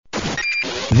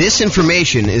This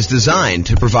information is designed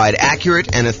to provide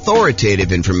accurate and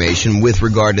authoritative information with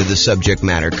regard to the subject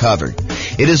matter covered.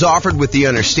 It is offered with the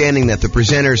understanding that the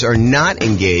presenters are not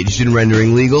engaged in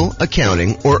rendering legal,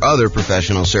 accounting, or other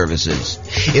professional services.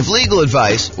 If legal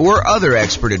advice or other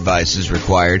expert advice is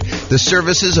required, the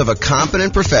services of a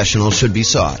competent professional should be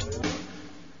sought.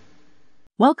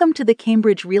 Welcome to the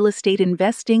Cambridge Real Estate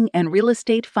Investing and Real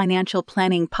Estate Financial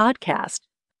Planning podcast.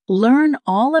 Learn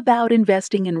all about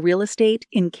investing in real estate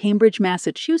in Cambridge,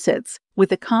 Massachusetts, with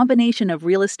a combination of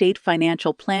real estate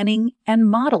financial planning and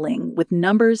modeling with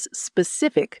numbers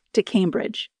specific to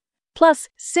Cambridge. Plus,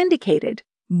 syndicated,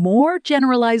 more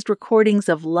generalized recordings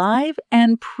of live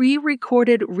and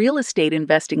pre-recorded real estate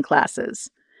investing classes.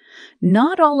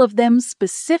 Not all of them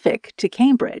specific to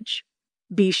Cambridge.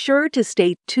 Be sure to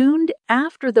stay tuned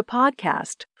after the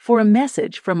podcast for a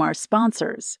message from our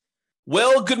sponsors.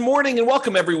 Well, good morning and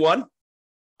welcome, everyone.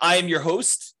 I am your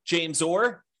host, James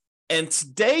Orr, and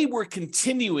today we're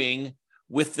continuing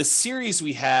with the series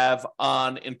we have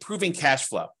on improving cash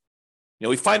flow.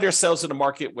 We find ourselves in a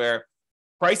market where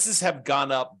prices have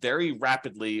gone up very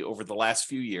rapidly over the last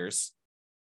few years,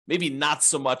 maybe not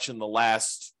so much in the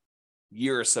last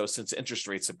year or so since interest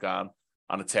rates have gone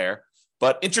on a tear,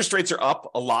 but interest rates are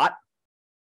up a lot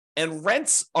and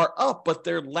rents are up, but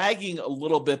they're lagging a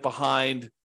little bit behind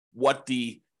what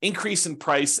the increase in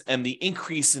price and the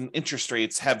increase in interest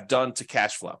rates have done to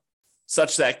cash flow,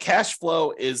 such that cash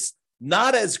flow is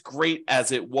not as great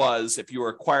as it was if you were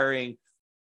acquiring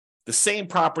the same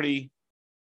property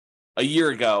a year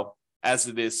ago as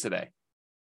it is today.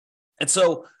 And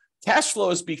so cash flow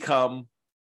has become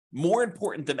more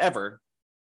important than ever,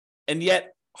 and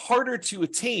yet harder to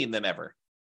attain than ever.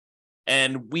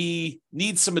 And we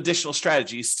need some additional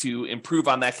strategies to improve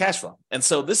on that cash flow. And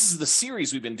so this is the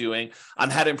series we've been doing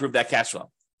on how to improve that cash flow.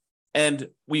 And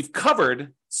we've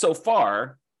covered so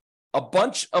far a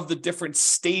bunch of the different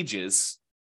stages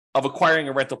of acquiring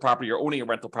a rental property or owning a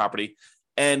rental property.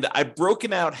 And I've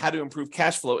broken out how to improve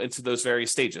cash flow into those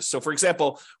various stages. So for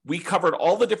example, we covered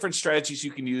all the different strategies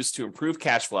you can use to improve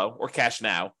cash flow or cash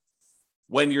now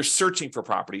when you're searching for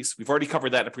properties. We've already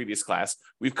covered that in a previous class.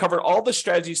 We've covered all the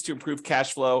strategies to improve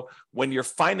cash flow when you're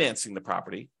financing the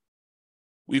property.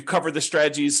 We've covered the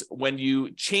strategies when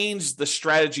you change the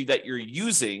strategy that you're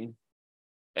using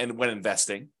and when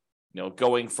investing,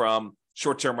 going from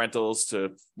short-term rentals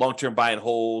to long-term buy and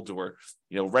hold, or,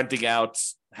 renting out,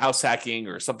 house hacking,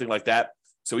 or something like that.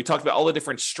 So we talked about all the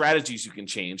different strategies you can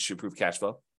change to improve cash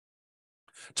flow.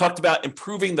 Talked about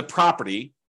improving the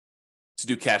property to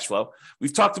do cash flow.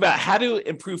 We've talked about how to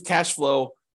improve cash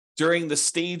flow during the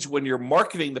stage when you're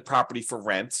marketing the property for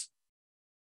rent.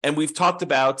 And we've talked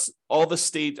about all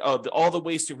the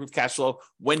ways to improve cash flow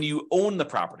when you own the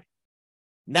property.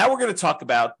 Now we're going to talk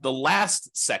about the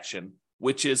last section,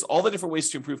 which is all the different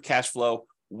ways to improve cash flow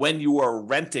when you are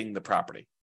renting the property.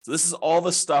 So this is all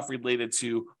the stuff related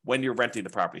to when you're renting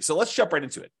the property. So let's jump right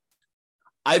into it.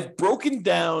 I've broken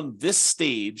down this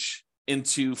stage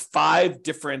into 5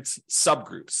 different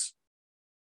subgroups.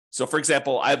 So for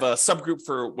example, I have a subgroup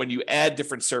for when you add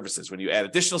different services, when you add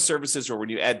additional services, or when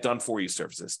you add done for you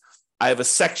services. I have a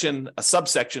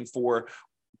subsection for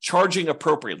charging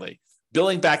appropriately,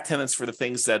 billing back tenants for the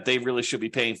things that they really should be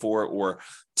paying for, or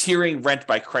tiering rent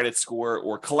by credit score,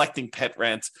 or collecting pet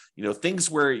rent, things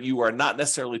where you are not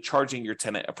necessarily charging your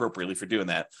tenant appropriately for doing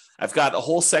that. I've got a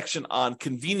whole section on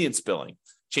convenience billing,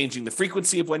 changing the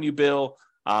frequency of when you bill,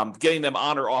 getting them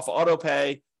on or off auto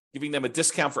pay, giving them a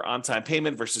discount for on-time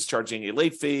payment versus charging a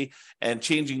late fee, and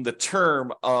changing the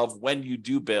term of when you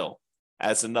do bill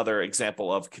as another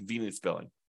example of convenience billing.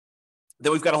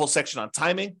 Then we've got a whole section on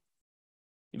timing,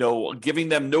 giving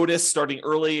them notice starting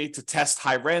early to test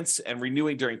high rents and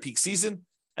renewing during peak season.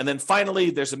 And then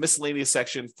finally, there's a miscellaneous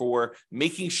section for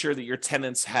making sure that your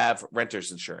tenants have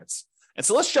renter's insurance. And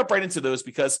so let's jump right into those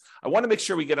because I want to make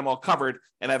sure we get them all covered,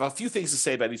 and I have a few things to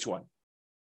say about each one.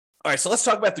 All right, so let's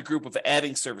talk about the group of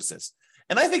adding services.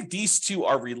 And I think these two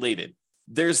are related.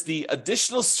 There's the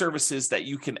additional services that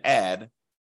you can add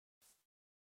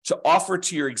to offer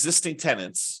to your existing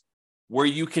tenants where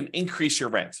you can increase your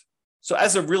rent. So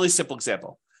as a really simple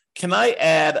example, can I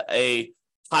add a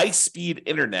high-speed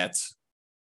internet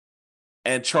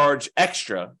and charge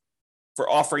extra for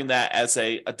offering that as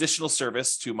an additional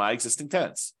service to my existing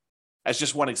tenants? As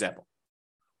just one example.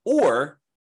 Or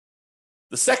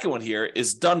the second one here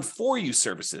is done for you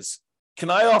services. Can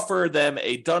I offer them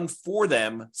a done for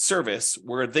them service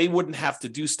where they wouldn't have to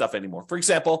do stuff anymore? For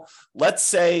example, let's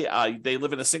say they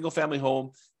live in a single family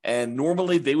home and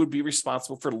normally they would be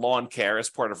responsible for lawn care as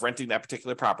part of renting that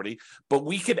particular property, but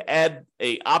we could add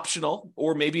a optional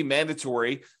or maybe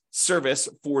mandatory service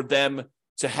for them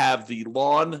to have the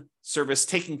lawn service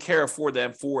taken care of for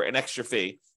them for an extra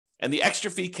fee. And the extra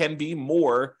fee can be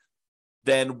more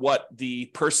than what the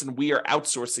person we are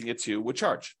outsourcing it to would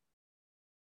charge.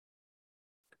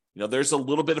 There's a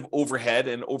little bit of overhead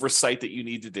and oversight that you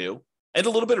need to do, and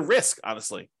a little bit of risk,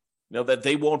 honestly, that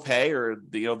they won't pay, or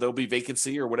there'll be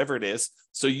vacancy or whatever it is.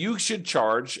 So you should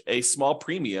charge a small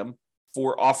premium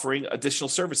for offering additional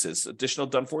services, additional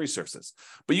done-for-you services.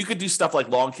 But you could do stuff like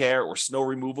lawn care or snow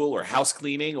removal or house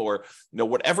cleaning or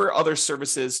whatever other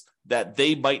services that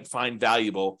they might find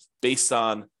valuable based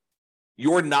on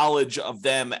your knowledge of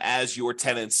them as your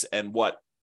tenants and what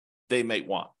they might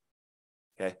want.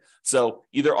 Okay, so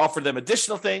either offer them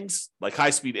additional things like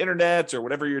high-speed internet or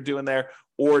whatever you're doing there,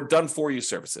 or done-for-you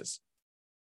services.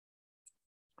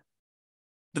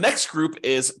 The next group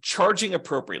is charging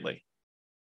appropriately.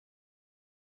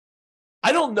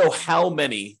 I don't know how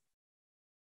many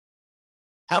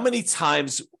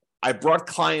times I brought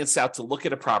clients out to look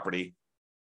at a property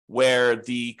where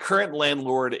the current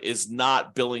landlord is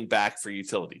not billing back for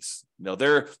utilities.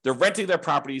 They're renting their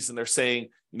properties and they're saying,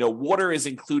 water is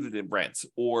included in rent,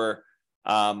 or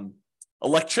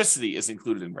electricity is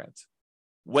included in rent,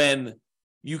 when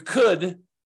you could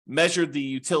measure the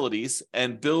utilities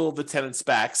and bill the tenants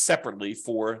back separately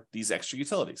for these extra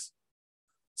utilities.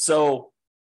 So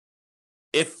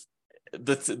if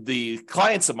the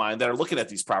clients of mine that are looking at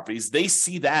these properties, they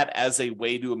see that as a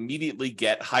way to immediately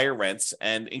get higher rents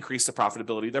and increase the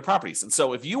profitability of their properties. And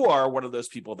so if you are one of those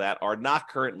people that are not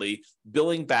currently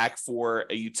billing back for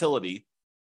a utility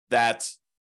that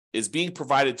is being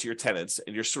provided to your tenants,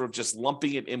 and you're sort of just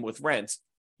lumping it in with rent,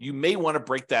 you may want to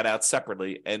break that out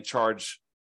separately and charge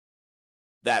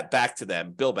that back to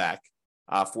them, bill back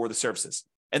for the services.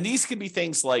 And these can be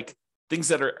things like things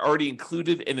that are already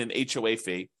included in an HOA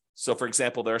fee. So, for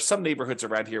example, there are some neighborhoods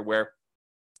around here where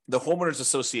the homeowners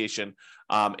association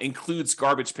includes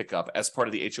garbage pickup as part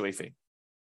of the HOA fee.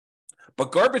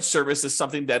 But garbage service is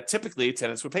something that typically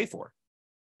tenants would pay for.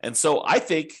 And so I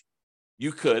think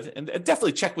you could, and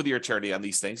definitely check with your attorney on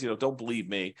these things, don't believe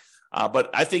me, but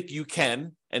I think you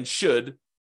can and should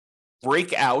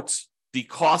break out the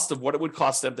cost of what it would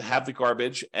cost them to have the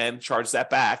garbage and charge that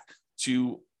back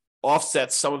to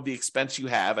offset some of the expense you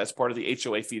have as part of the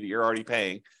HOA fee that you're already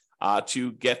paying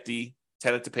to get the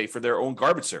tenant to pay for their own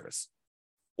garbage service.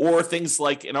 Or things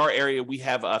like in our area, we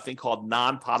have a thing called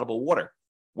non-potable water,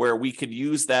 where we can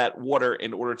use that water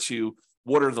in order to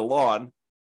water the lawn.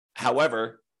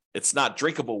 However, it's not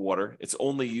drinkable water. It's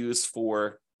only used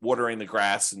for watering the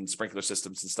grass and sprinkler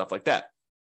systems and stuff like that.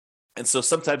 And so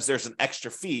sometimes there's an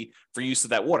extra fee for use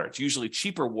of that water. It's usually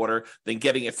cheaper water than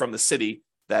getting it from the city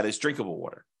that is drinkable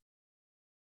water.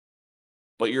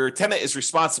 But your tenant is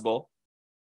responsible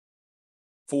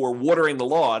for watering the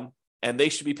lawn, and they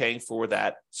should be paying for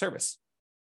that service.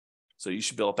 So you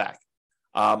should bill it back.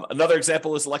 Another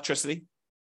example is electricity.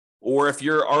 Or if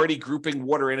you're already grouping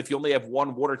water in, if you only have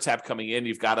one water tap coming in,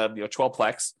 you've got a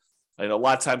 12-plex. I know a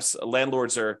lot of times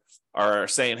landlords are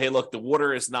saying, hey, look, the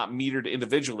water is not metered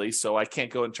individually, so I can't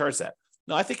go and charge that.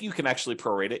 No, I think you can actually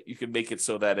prorate it. You can make it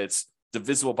so that it's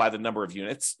divisible by the number of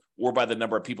units or by the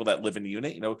number of people that live in the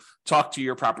unit. Talk to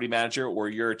your property manager or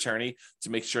your attorney to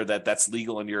make sure that that's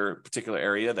legal in your particular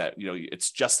area, that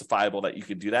it's justifiable that you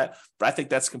can do that. But I think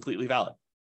that's completely valid.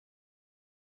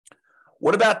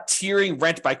 What about tiering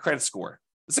rent by credit score?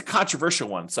 It's a controversial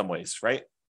one in some ways, right?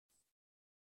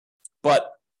 But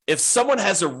if someone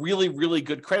has a really, really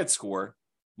good credit score,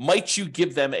 might you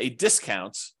give them a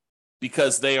discount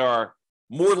because they are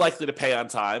more likely to pay on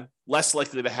time, less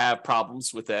likely to have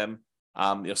problems with them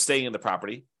staying in the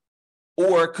property?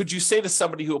 Or could you say to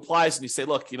somebody who applies and you say,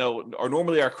 look, or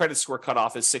normally our credit score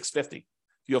cutoff is 650. If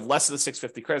you have less than a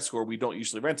 650 credit score, we don't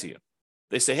usually rent to you.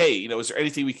 They say, hey, is there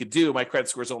anything we could do? My credit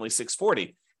score is only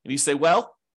 640. And you say,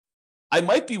 well, I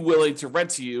might be willing to rent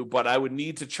to you, but I would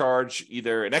need to charge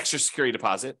either an extra security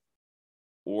deposit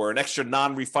or an extra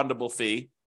non-refundable fee,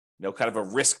 kind of a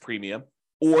risk premium,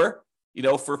 or,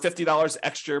 for $50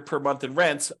 extra per month in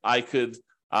rent, I could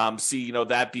see,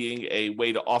 that being a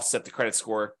way to offset the credit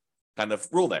score kind of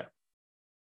rule there.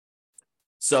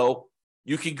 So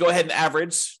you can go ahead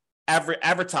and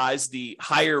advertise the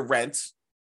higher rent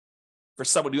for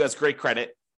someone who has great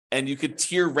credit, and you could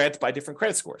tier rent by different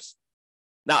credit scores.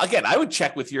 Now, again, I would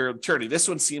check with your attorney. This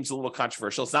one seems a little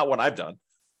controversial. It's not one I've done.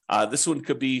 This one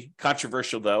could be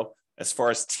controversial, though, as far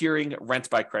as tiering rent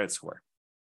by credit score.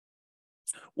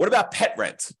 What about pet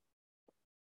rent?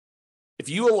 If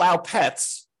you allow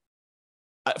pets,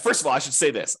 first of all, I should say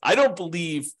this. I don't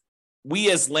believe we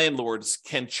as landlords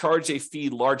can charge a fee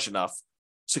large enough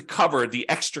to cover the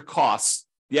extra costs,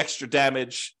 the extra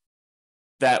damage,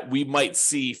 that we might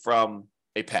see from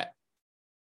a pet.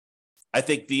 I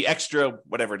think the extra,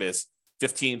 whatever it is,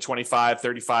 $15, $25,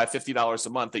 $35, $50 a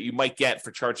month that you might get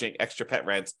for charging extra pet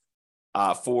rent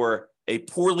for a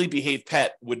poorly behaved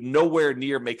pet would nowhere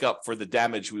near make up for the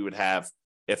damage we would have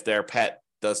if their pet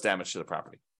does damage to the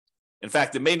property. In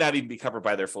fact, it may not even be covered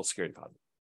by their full security deposit.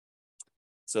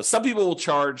 So some people will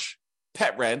charge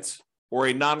pet rent or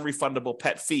a non-refundable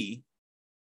pet fee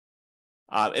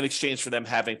in exchange for them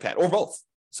having pet, or both,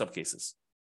 in some cases.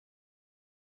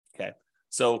 Okay,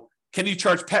 so can you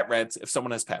charge pet rent if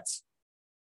someone has pets?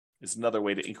 Is another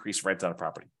way to increase rent on a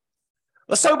property.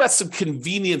 Let's talk about some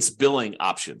convenience billing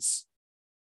options.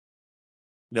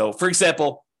 For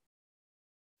example,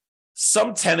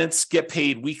 some tenants get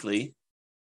paid weekly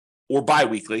or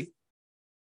bi-weekly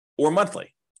or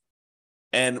monthly.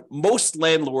 And most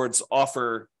landlords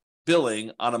offer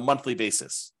billing on a monthly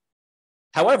basis.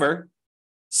 However,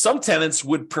 some tenants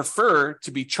would prefer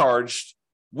to be charged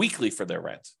weekly for their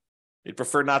rent. They'd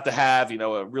prefer not to have,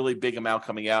 a really big amount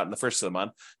coming out in the first of the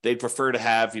month. They'd prefer to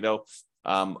have,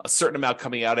 a certain amount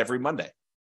coming out every Monday.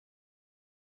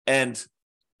 And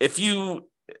if you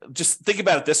just think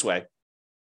about it this way,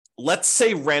 let's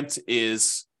say rent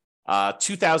is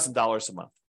 $2,000 a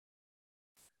month.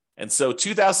 And so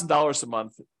 $2,000 a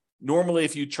month, normally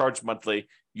if you charge monthly,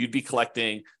 you'd be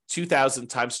collecting $2,000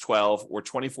 times 12 or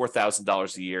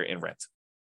 $24,000 a year in rent.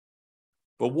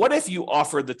 But what if you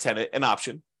offer the tenant an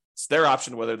option? It's their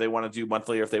option whether they want to do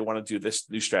monthly or if they want to do this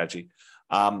new strategy.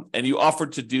 And you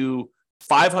offered to do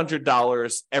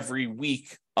 $500 every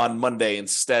week on Monday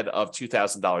instead of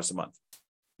 $2,000 a month.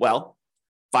 Well,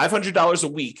 $500 a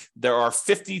week, there are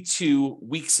 52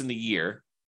 weeks in the year.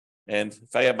 And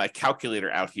if I have my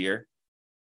calculator out here,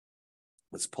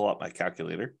 let's pull up my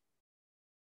calculator.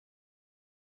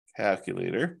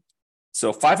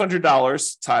 So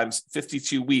 $500 times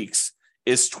 52 weeks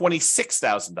is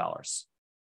 $26,000.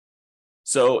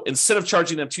 So instead of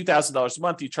charging them $2,000 a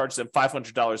month, you charge them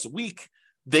 $500 a week.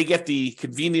 They get the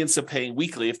convenience of paying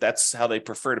weekly if that's how they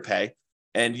prefer to pay.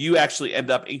 And you actually end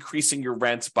up increasing your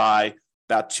rent by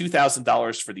about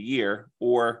 $2,000 for the year,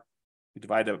 or we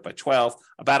divide it by 12,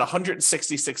 about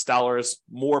 $166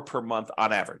 more per month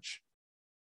on average.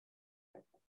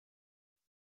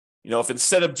 If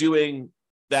instead of doing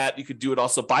that, you could do it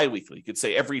also bi-weekly. You could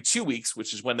say every 2 weeks,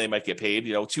 which is when they might get paid,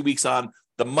 2 weeks on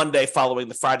the Monday following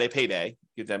the Friday payday,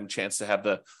 give them a chance to have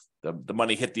the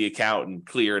money hit the account and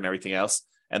clear and everything else.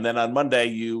 And then on Monday,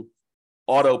 you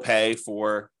auto pay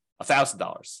for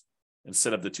 $1,000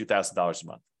 instead of the $2,000 a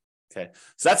month. Okay,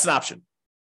 so that's an option.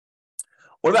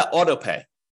 What about auto pay?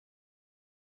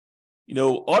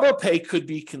 Auto pay could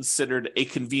be considered a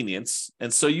convenience.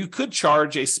 And so you could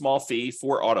charge a small fee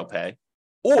for auto pay.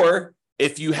 Or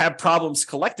if you have problems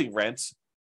collecting rent,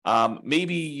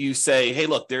 maybe you say, hey,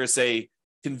 look, there's a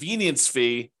convenience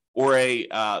fee or a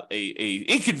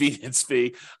inconvenience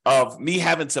fee of me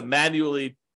having to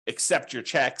manually accept your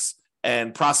checks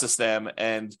and process them.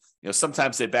 And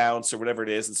sometimes they bounce or whatever it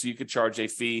is. And so you could charge a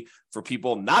fee for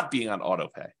people not being on auto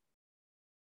pay.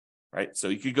 Right. So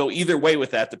you could go either way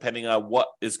with that, depending on what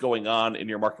is going on in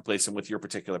your marketplace and with your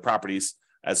particular properties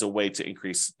as a way to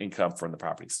increase income from the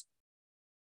properties.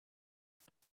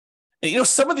 And,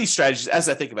 some of these strategies, as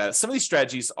I think about it, some of these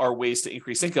strategies are ways to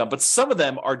increase income, but some of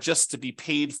them are just to be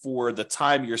paid for the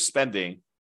time you're spending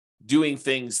doing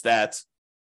things that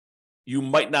you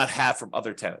might not have from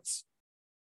other tenants.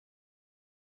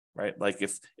 Right? Like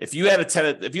if you had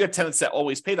tenants that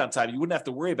always paid on time, you wouldn't have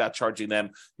to worry about charging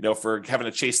them, for having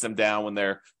to chase them down when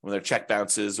their check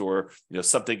bounces or,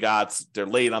 they're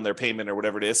late on their payment or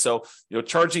whatever it is. So,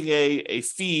 charging a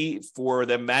fee for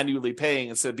them manually paying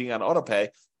instead of being on auto pay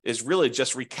is really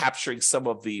just recapturing some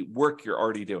of the work you're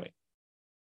already doing.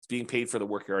 It's being paid for the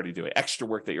work you're already doing, extra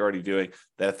work that you're already doing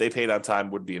that if they paid on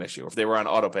time wouldn't be an issue. If they were on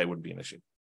auto pay, wouldn't be an issue.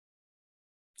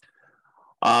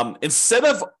 Instead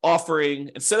of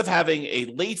having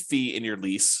a late fee in your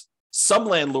lease, some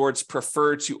landlords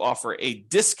prefer to offer a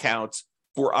discount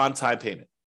for on-time payment.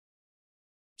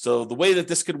 So the way that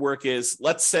this could work is,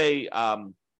 let's say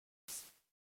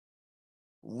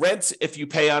rent, if you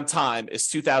pay on time, is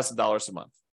 $2,000 a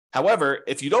month. However,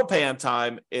 if you don't pay on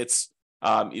time, it's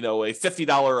a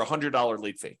 $50 or $100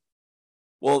 late fee.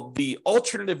 Well, the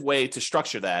alternative way to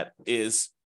structure that is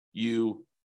you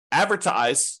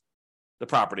advertise the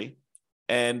property,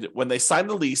 and when they sign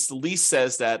the lease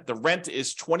says that the rent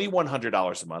is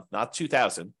 $2,100 a month, not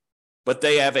 $2,000, but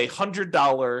they have a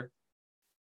 $100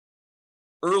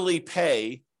 early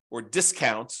pay or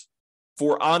discount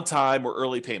for on-time or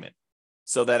early payment.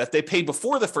 So that if they pay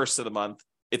before the first of the month,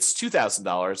 it's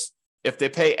 $2,000. If they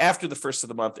pay after the first of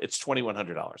the month, it's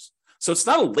 $2,100. So it's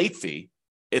not a late fee.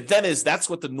 That's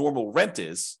what the normal rent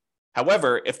is.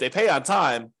 However, if they pay on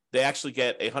time, they actually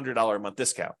get a $100 a month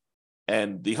discount.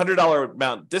 And the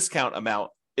 $100 discount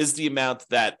amount is the amount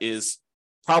that is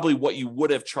probably what you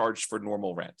would have charged for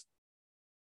normal rent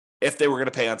if they were going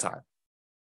to pay on time.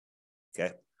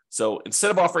 Okay. So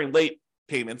instead of offering late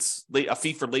payments, a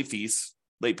fee for late fees,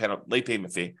 late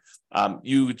payment fee,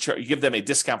 you give them a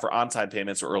discount for on-time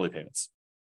payments or early payments.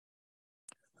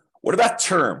 What about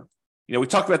term? We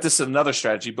talked about this in another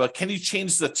strategy, but can you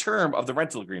change the term of the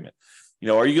rental agreement?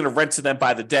 Are you going to rent to them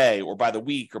by the day or by the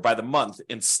week or by the month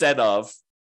instead of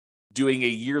doing a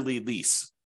yearly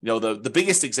lease? The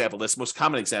biggest example, this most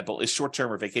common example, is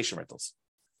short-term or vacation rentals.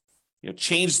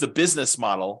 Change the business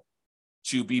model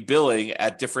to be billing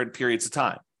at different periods of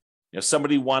time.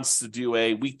 Somebody wants to do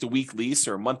a week-to-week lease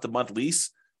or a month-to-month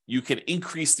lease, you can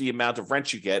increase the amount of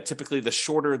rent you get. Typically, the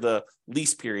shorter the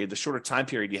lease period, the shorter time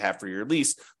period you have for your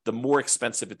lease, the more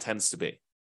expensive it tends to be.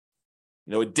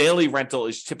 A daily rental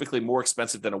is typically more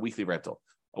expensive than a weekly rental.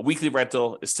 A weekly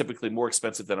rental is typically more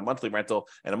expensive than a monthly rental,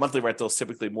 and a monthly rental is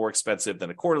typically more expensive than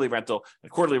a quarterly rental, and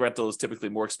a quarterly rental is typically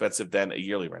more expensive than a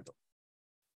yearly rental.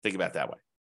 Think about it that way.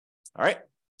 All right?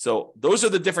 So those are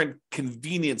the different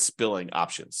convenience billing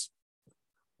options.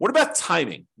 What about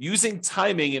timing? Using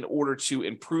timing in order to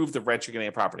improve the rent you're getting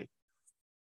a property.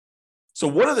 So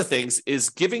one of the things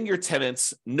is giving your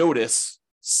tenants notice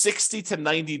 60 to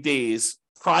 90 days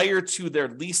prior to their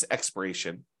lease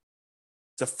expiration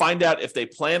to find out if they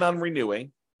plan on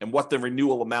renewing and what the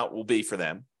renewal amount will be for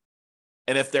them.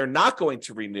 And if they're not going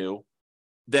to renew,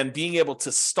 then being able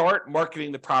to start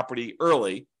marketing the property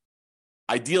early,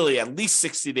 ideally at least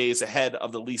 60 days ahead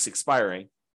of the lease expiring,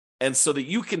 and so that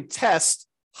you can test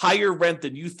higher rent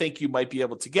than you think you might be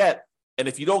able to get. And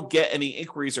if you don't get any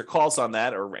inquiries or calls on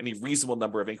that, or any reasonable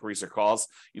number of inquiries or calls,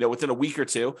 within a week or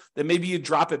two, then maybe you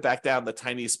drop it back down the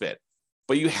tiniest bit.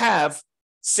 But you have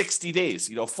 60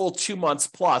 days, full 2 months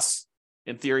plus,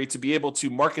 in theory, to be able to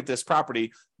market this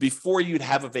property before you'd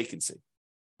have a vacancy.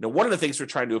 One of the things we're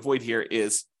trying to avoid here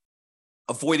is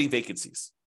avoiding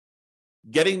vacancies.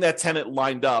 Getting that tenant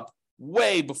lined up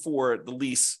way before the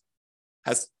lease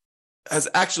has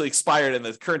actually expired and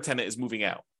the current tenant is moving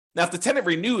out. Now, if the tenant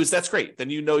renews, that's great. Then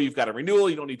you've got a renewal.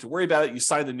 You don't need to worry about it. You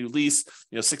sign the new lease,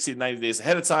 60 to 90 days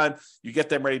ahead of time. You get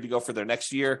them ready to go for their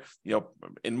next year.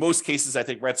 In most cases, I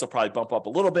think rents will probably bump up a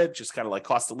little bit, just kind of like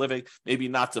cost of living, maybe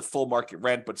not to full market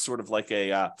rent, but sort of like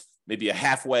maybe a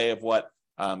halfway of what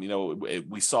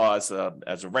we saw as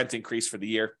a rent increase for the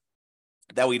year.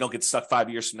 That way you don't get stuck 5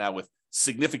 years from now with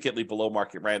significantly below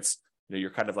market rents.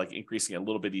 You're kind of like increasing a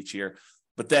little bit each year.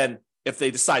 But then if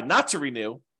they decide not to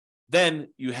renew, then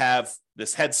you have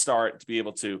this head start to be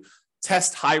able to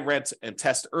test high rent and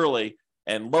test early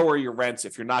and lower your rents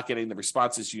if you're not getting the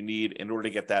responses you need in order to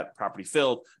get that property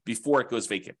filled before it goes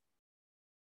vacant.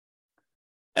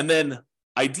 And then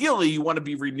ideally, you want to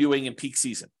be renewing in peak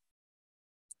season.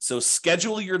 So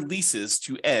schedule your leases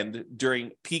to end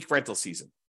during peak rental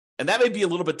season. And that may be a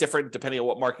little bit different depending on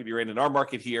what market you're in. In our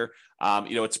market here,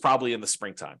 it's probably in the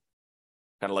springtime,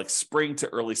 kind of like spring to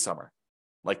early summer,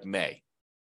 like May.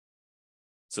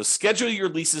 So schedule your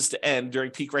leases to end during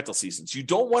peak rental seasons. You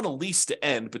don't want a lease to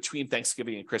end between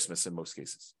Thanksgiving and Christmas in most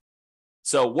cases.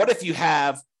 So what if you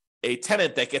have a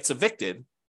tenant that gets evicted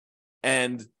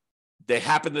and they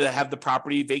happen to have the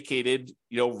property vacated,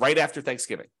 right after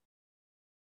Thanksgiving?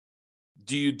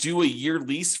 Do you do a year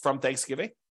lease from Thanksgiving?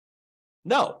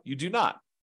 No, you do not.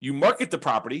 You market the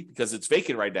property because it's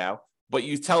vacant right now, but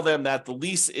you tell them that the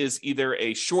lease is either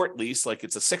a short lease, like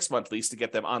it's a 6-month lease to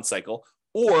get them on cycle,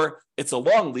 or it's a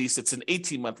long lease, it's an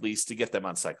 18-month lease to get them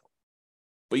on cycle.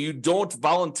 But you don't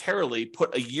voluntarily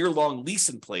put a year-long lease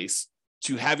in place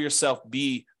to have yourself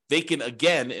be vacant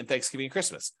again in Thanksgiving and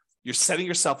Christmas. You're setting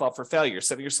yourself up for failure. You're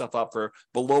setting yourself up for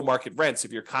below market rents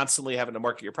if you're constantly having to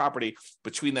market your property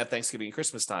between that Thanksgiving and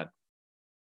Christmas time.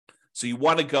 So you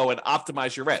want to go and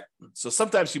optimize your rent. So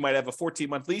sometimes you might have a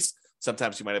 14-month lease.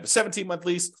 Sometimes you might have a 17-month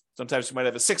lease. Sometimes you might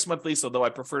have a 6-month lease, although I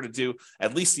prefer to do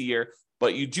at least a year.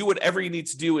 But you do whatever you need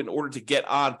to do in order to get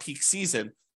on peak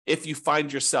season if you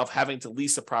find yourself having to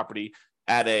lease a property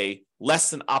at a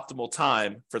less than optimal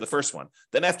time for the first one.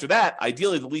 Then after that,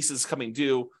 ideally the lease is coming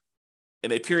due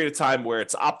in a period of time where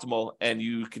it's optimal and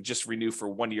you can just renew for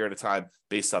 1 year at a time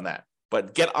based on that.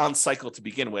 But get on cycle to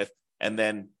begin with and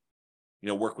then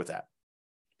work with that.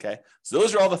 Okay. So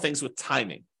those are all the things with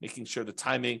timing, making sure the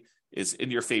timing is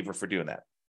in your favor for doing that.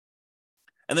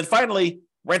 And then finally,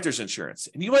 renter's insurance.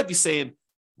 And you might be saying,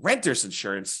 renter's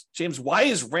insurance, James, why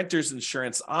is renter's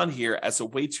insurance on here as a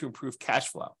way to improve cash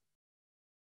flow?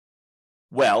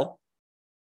 Well,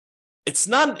 It's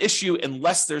not an issue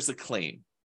unless there's a claim,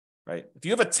 right? If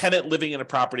you have a tenant living in a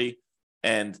property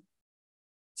and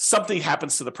something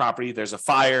happens to the property, there's a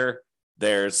fire,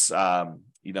 there's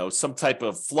some type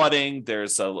of flooding,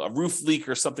 there's a roof leak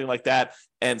or something like that,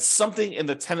 and something in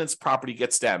the tenant's property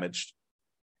gets damaged,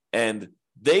 and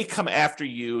they come after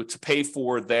you to pay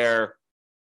for their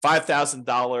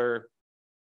 $5,000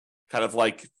 kind of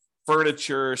like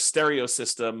furniture stereo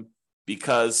system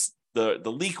because the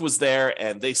leak was there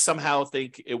and they somehow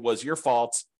think it was your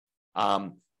fault.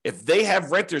 If they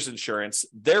have renter's insurance,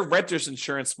 their renter's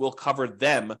insurance will cover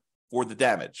them for the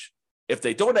damage. If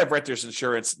they don't have renter's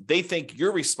insurance, they think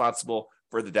you're responsible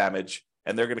for the damage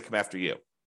and they're going to come after you.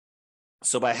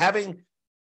 So by having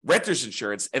renter's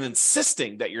insurance and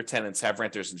insisting that your tenants have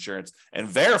renter's insurance and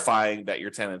verifying that your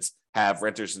tenants have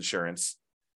renter's insurance,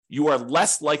 you are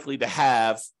less likely to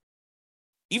have,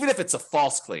 even if it's a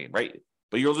false claim, right?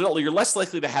 But you're less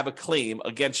likely to have a claim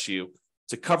against you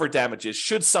to cover damages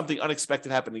should something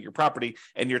unexpected happen to your property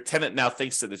and your tenant now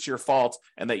thinks that it's your fault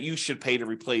and that you should pay to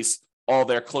replace all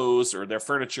their clothes or their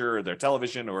furniture or their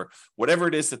television or whatever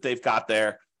it is that they've got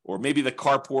there. Or maybe the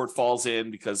carport falls in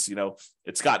because,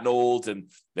 it's gotten old and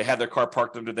they had their car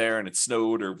parked under there and it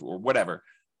snowed or whatever,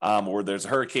 or there's a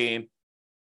hurricane.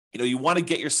 You want to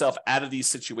get yourself out of these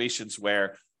situations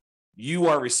where you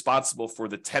are responsible for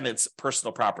the tenant's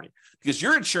personal property because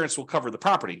your insurance will cover the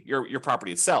property, your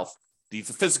property itself, the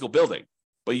physical building.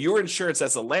 But your insurance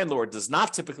as a landlord does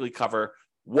not typically cover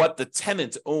what the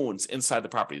tenant owns inside the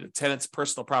property, the tenant's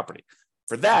personal property.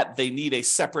 For that, they need a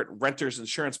separate renter's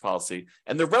insurance policy,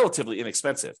 and they're relatively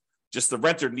inexpensive. Just the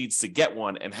renter needs to get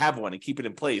one and have one and keep it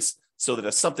in place so that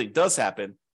if something does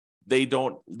happen, they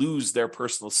don't lose their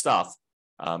personal stuff.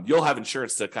 You'll have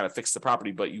insurance to kind of fix the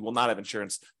property, but you will not have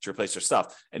insurance to replace their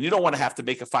stuff. And you don't want to have to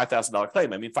make a $5,000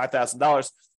 claim. I mean,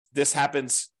 $5,000, this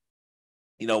happens,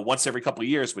 once every couple of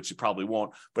years, which it probably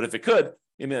won't. But if it could,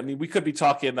 we could be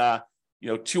talking,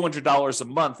 $200 a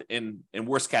month in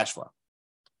worst cash flow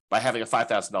by having a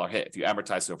 $5,000 hit if you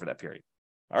amortize it over that period.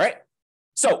 All right.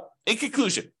 So in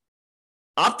conclusion,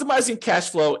 optimizing cash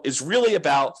flow is really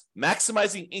about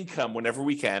maximizing income whenever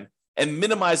we can and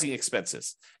minimizing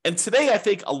expenses. And today, I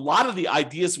think a lot of the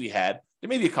ideas we had, there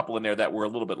may be a couple in there that were a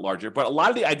little bit larger, but a lot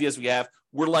of the ideas we have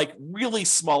were like really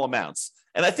small amounts.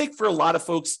 And I think for a lot of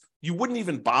folks, you wouldn't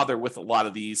even bother with a lot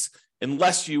of these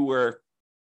unless you were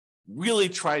really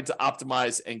trying to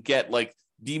optimize and get like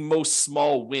the most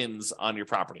small wins on your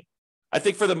property. I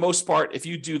think for the most part, if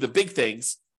you do the big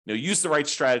things, use the right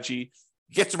strategy,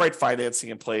 get the right financing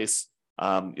in place,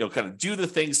 kind of do the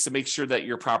things to make sure that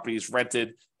your property is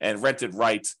rented and rented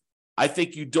right. I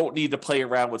think you don't need to play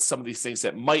around with some of these things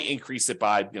that might increase it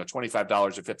by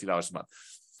 $25 or $50 a month.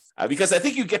 Because I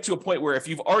think you get to a point where if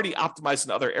you've already optimized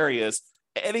in other areas,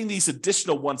 adding these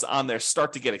additional ones on there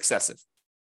start to get excessive.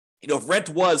 If rent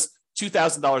was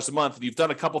 $2,000 a month, and you've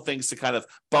done a couple things to kind of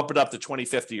bump it up to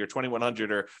 $2,050 or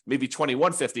 $2,100 or maybe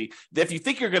 $2,150, if you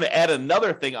think you're going to add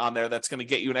another thing on there that's going to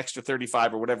get you an extra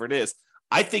 $35 or whatever it is,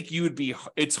 I think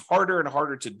it's harder and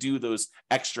harder to do those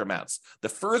extra amounts. The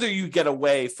further you get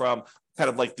away from kind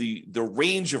of like the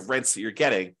range of rents that you're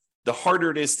getting, the harder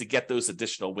it is to get those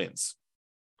additional wins,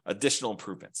 additional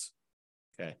improvements.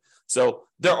 Okay. So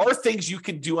there are things you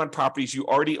can do on properties you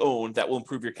already own that will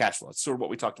improve your cash flow. It's sort of what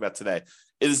we talked about today.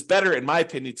 It is better, in my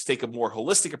opinion, to take a more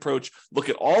holistic approach, look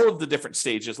at all of the different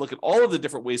stages, look at all of the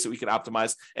different ways that we can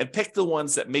optimize, and pick the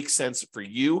ones that make sense for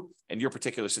you and your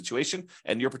particular situation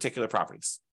and your particular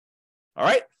properties. All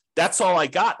right. That's all I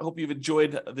got. I hope you've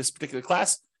enjoyed this particular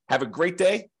class. Have a great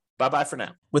day. Bye-bye for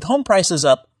now. With home prices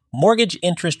up, mortgage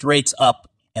interest rates up,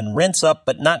 and rents up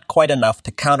but not quite enough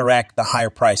to counteract the higher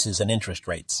prices and interest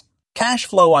rates, cash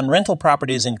flow on rental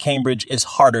properties in Cambridge is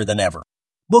harder than ever.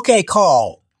 Book a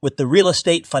call with the Real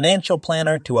Estate Financial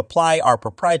Planner to apply our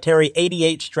proprietary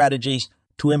 88 strategies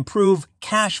to improve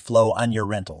cash flow on your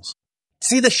rentals.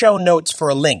 See the show notes for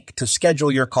a link to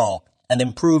schedule your call and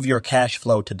improve your cash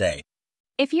flow today.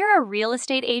 If you're a real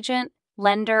estate agent,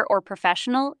 lender, or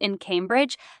professional in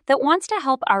Cambridge that wants to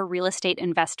help our real estate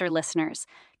investor listeners,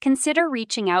 consider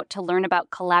reaching out to learn about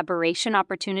collaboration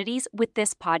opportunities with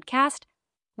this podcast.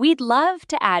 We'd love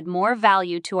to add more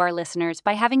value to our listeners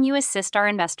by having you assist our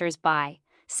investors buy,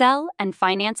 sell, and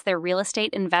finance their real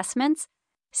estate investments.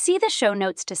 See the show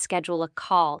notes to schedule a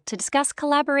call to discuss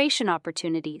collaboration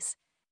opportunities.